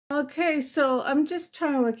Okay, so I'm just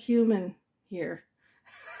trying to look human here.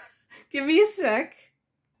 Give me a sec.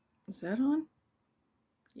 Is that on?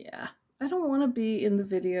 Yeah. I don't want to be in the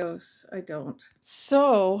videos. I don't.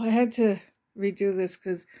 So I had to redo this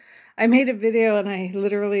because I made a video and I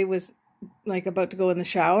literally was like about to go in the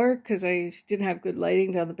shower because I didn't have good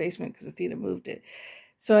lighting down the basement because Athena moved it.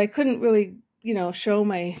 So I couldn't really, show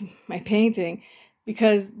my painting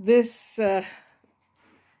because this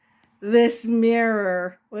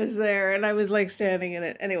mirror was there and I was like standing in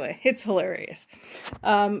it. Anyway, it's hilarious.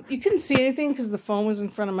 You couldn't see anything because the phone was in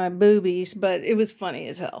front of my boobies, but it was funny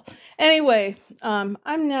as hell. Anyway, I'm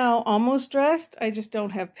now almost dressed. I just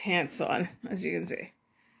don't have pants on, as you can see.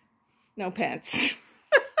 No pants.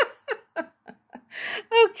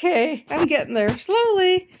 Okay, I'm getting there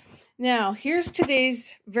slowly. Now, here's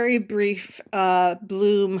today's very brief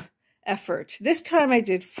bloom effort. This time I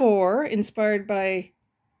did 4, inspired by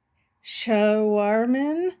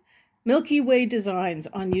Shawarman Milky Way Designs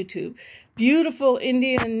on YouTube. Beautiful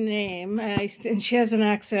Indian name, and she has an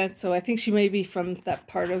accent, so I think she may be from that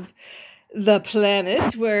part of the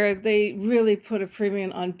planet where they really put a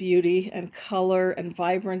premium on beauty and color and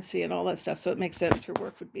vibrancy and all that stuff, so it makes sense her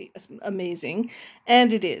work would be amazing,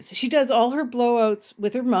 and it is. She does all her blowouts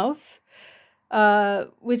with her mouth,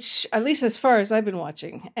 which, at least as far as I've been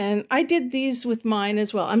watching. And I did these with mine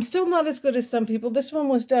as well. I'm still not as good as some people. This one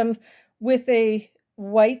was done with a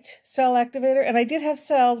white cell activator, and I did have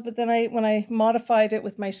cells, but then when I modified it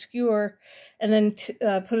with my skewer and then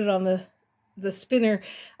put it on the spinner,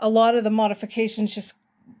 a lot of the modifications just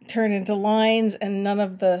turned into lines and none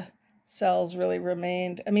of the cells really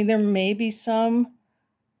remained. I mean, there may be some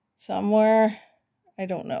somewhere. I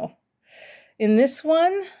don't know. In this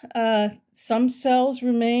one, some cells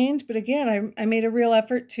remained, but again, I made a real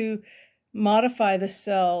effort to modify the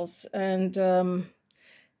cells. And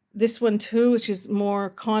this one too, which is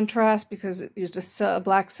more contrast because it used a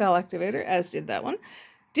black cell activator, as did that one.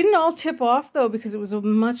 Didn't all tip off though, because it was a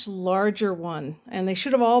much larger one, and they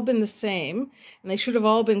should have all been the same, and they should have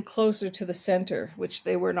all been closer to the center, which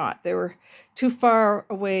they were not. They were too far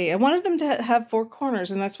away. I wanted them to have 4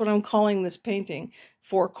 corners, and that's what I'm calling this painting,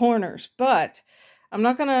 4 corners. But I'm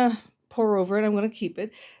not going to pour over it. I'm going to keep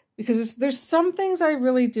it because there's some things I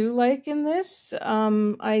really do like in this.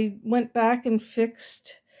 I went back and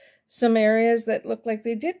fixed some areas that looked like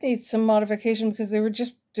they did need some modification because they were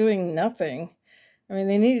just doing nothing. I mean,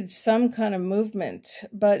 they needed some kind of movement,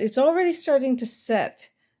 but it's already starting to set.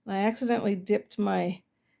 I accidentally dipped my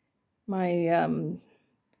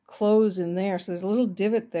clothes in there, so there's a little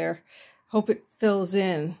divot there. Hope it fills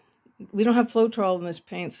in. We don't have floetrol in this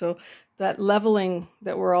paint, so that leveling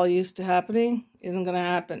that we're all used to happening isn't going to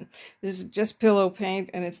happen. This is just pillow paint,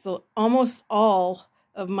 and it's almost all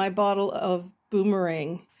of my bottle of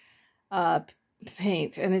boomerang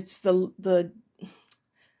paint, and it's the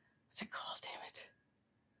what's it called? Damn it!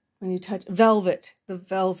 When you touch velvet, the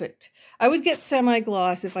velvet. I would get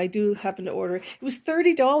semi-gloss if I do happen to order it. It was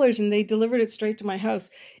 $30 and they delivered it straight to my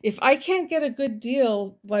house. If I can't get a good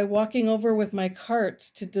deal by walking over with my cart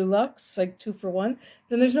to Deluxe, like 2 for 1,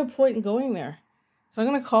 then there's no point in going there. So I'm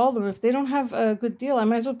going to call them. If they don't have a good deal, I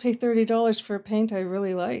might as well pay $30 for a paint I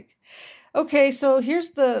really like. Okay, so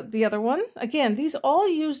here's the other one. Again, these all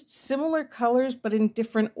used similar colors but in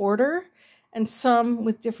different order, and some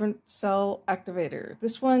with different cell activator.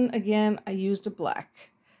 This one, again, I used a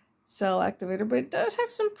black cell activator, but it does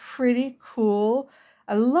have some pretty cool.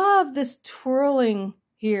 I love this twirling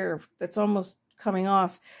here that's almost coming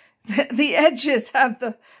off. The edges have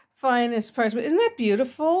the finest parts, but isn't that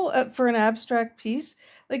beautiful for an abstract piece?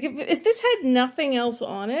 Like if this had nothing else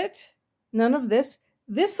on it, none of this,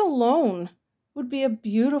 this alone would be a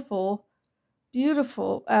beautiful,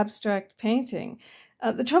 beautiful abstract painting.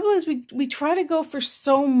 The trouble is we try to go for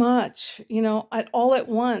so much, all at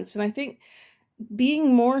once. And I think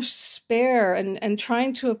being more spare and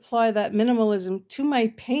trying to apply that minimalism to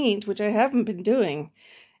my paint, which I haven't been doing,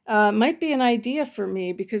 might be an idea for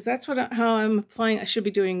me, because that's how I'm applying. I should be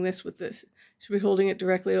doing this with this. I should be holding it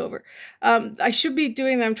directly over. I should be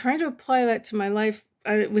doing that. I'm trying to apply that to my life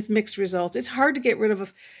with mixed results. It's hard to get rid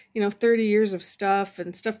of 30 years of stuff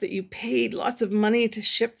and stuff that you paid lots of money to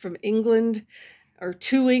ship from England or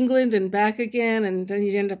to England and back again, and then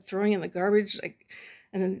you end up throwing in the garbage,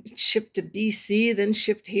 and then shipped to BC, then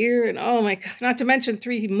shipped here, and oh my God, not to mention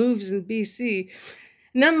 3 moves in BC.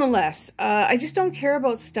 Nonetheless, I just don't care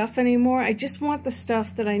about stuff anymore. I just want the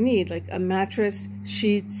stuff that I need, like a mattress,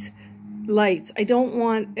 sheets, lights. I don't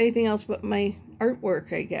want anything else but my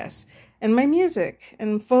artwork, I guess, and my music,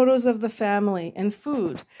 and photos of the family, and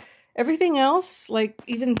food. Everything else, like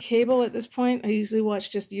even cable at this point, I usually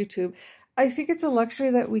watch just YouTube. I think it's a luxury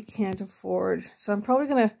that we can't afford. So I'm probably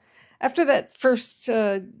going to, after that first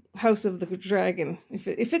House of the Dragon,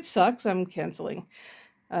 if it sucks, I'm canceling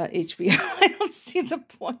HBO. I don't see the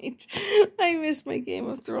point. I miss my Game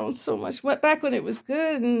of Thrones so much. Back when it was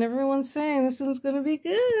good and everyone's saying this one's going to be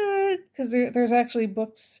good because there's actually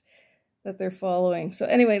books that they're following. So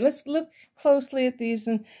anyway, let's look closely at these.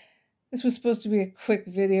 And this was supposed to be a quick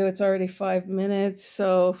video. It's already 5 minutes.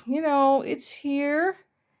 So, you know, it's here.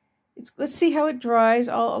 Let's see how it dries.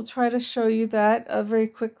 I'll try to show you that very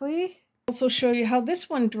quickly. Also show you how this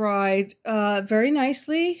one dried very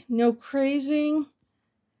nicely. No crazing.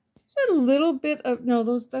 There's a little bit of,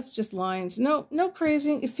 no, that's just lines. No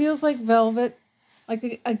crazing. It feels like velvet.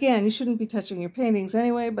 Like, again, you shouldn't be touching your paintings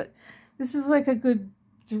anyway, but this is like a good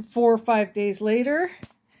 4 or 5 days later.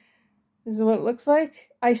 This is what it looks like.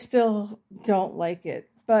 I still don't like it,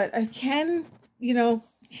 but I can, you know,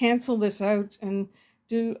 cancel this out and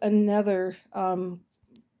do another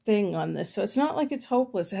thing on this. So it's not like it's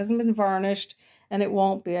hopeless. It hasn't been varnished and it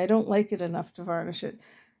won't be. I don't like it enough to varnish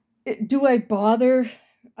it. Do I bother?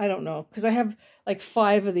 I don't know, because I have like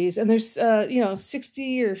 5 of these and there's, you know,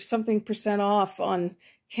 60 or something % off on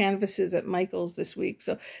canvases at Michael's this week.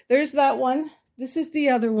 So there's that one. This is the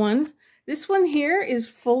other one. This one here is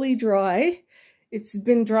fully dry. It's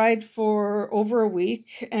been dried for over a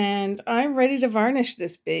week and I'm ready to varnish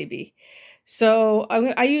this baby. So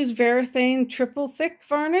I use Varathane triple thick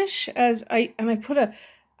varnish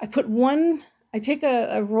I take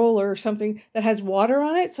a roller or something that has water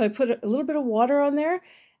on it. So I put a little bit of water on there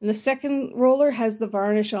and the second roller has the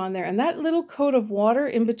varnish on there. And that little coat of water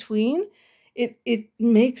in between, it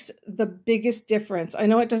makes the biggest difference. I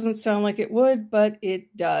know it doesn't sound like it would, but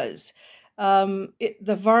it does.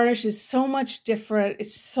 The varnish is so much different.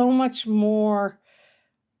 It's so much more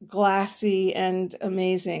glassy and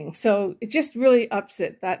amazing. So it just really ups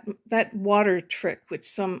it, that water trick, which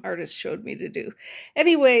some artists showed me to do.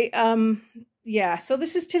 Anyway, yeah, so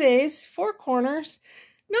this is today's 4 corners.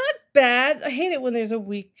 Not bad. I hate it when there's a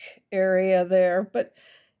weak area there, but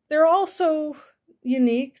they're also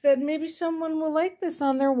unique that maybe someone will like this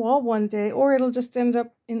on their wall one day, or it'll just end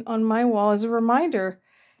up on my wall as a reminder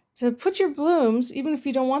to put your blooms, even if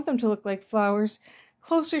you don't want them to look like flowers,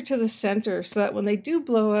 closer to the center so that when they do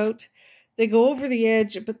blow out, they go over the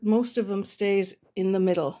edge, but most of them stays in the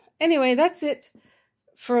middle. Anyway, that's it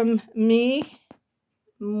from me.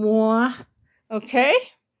 Moi. Okay?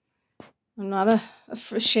 I'm not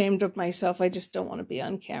ashamed of myself. I just don't want to be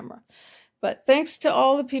on camera. But thanks to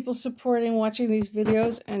all the people supporting, watching these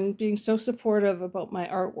videos, and being so supportive about my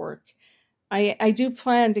artwork. I do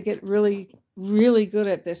plan to get really, really good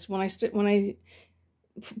at this. When I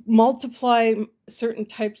multiply certain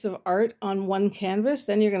types of art on one canvas,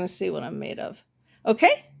 then you're going to see what I'm made of.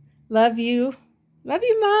 Okay? Love you. Love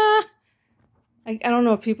you, Ma. I don't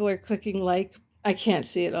know if people are clicking like. I can't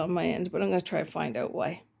see it on my end, but I'm going to try to find out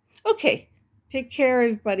why. Okay. Take care,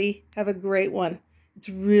 everybody. Have a great one. It's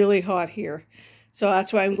really hot here. So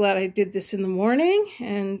that's why I'm glad I did this in the morning,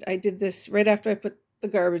 and I did this right after I put the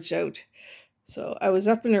garbage out. So I was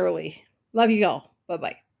up and early. Love you all.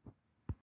 Bye-bye.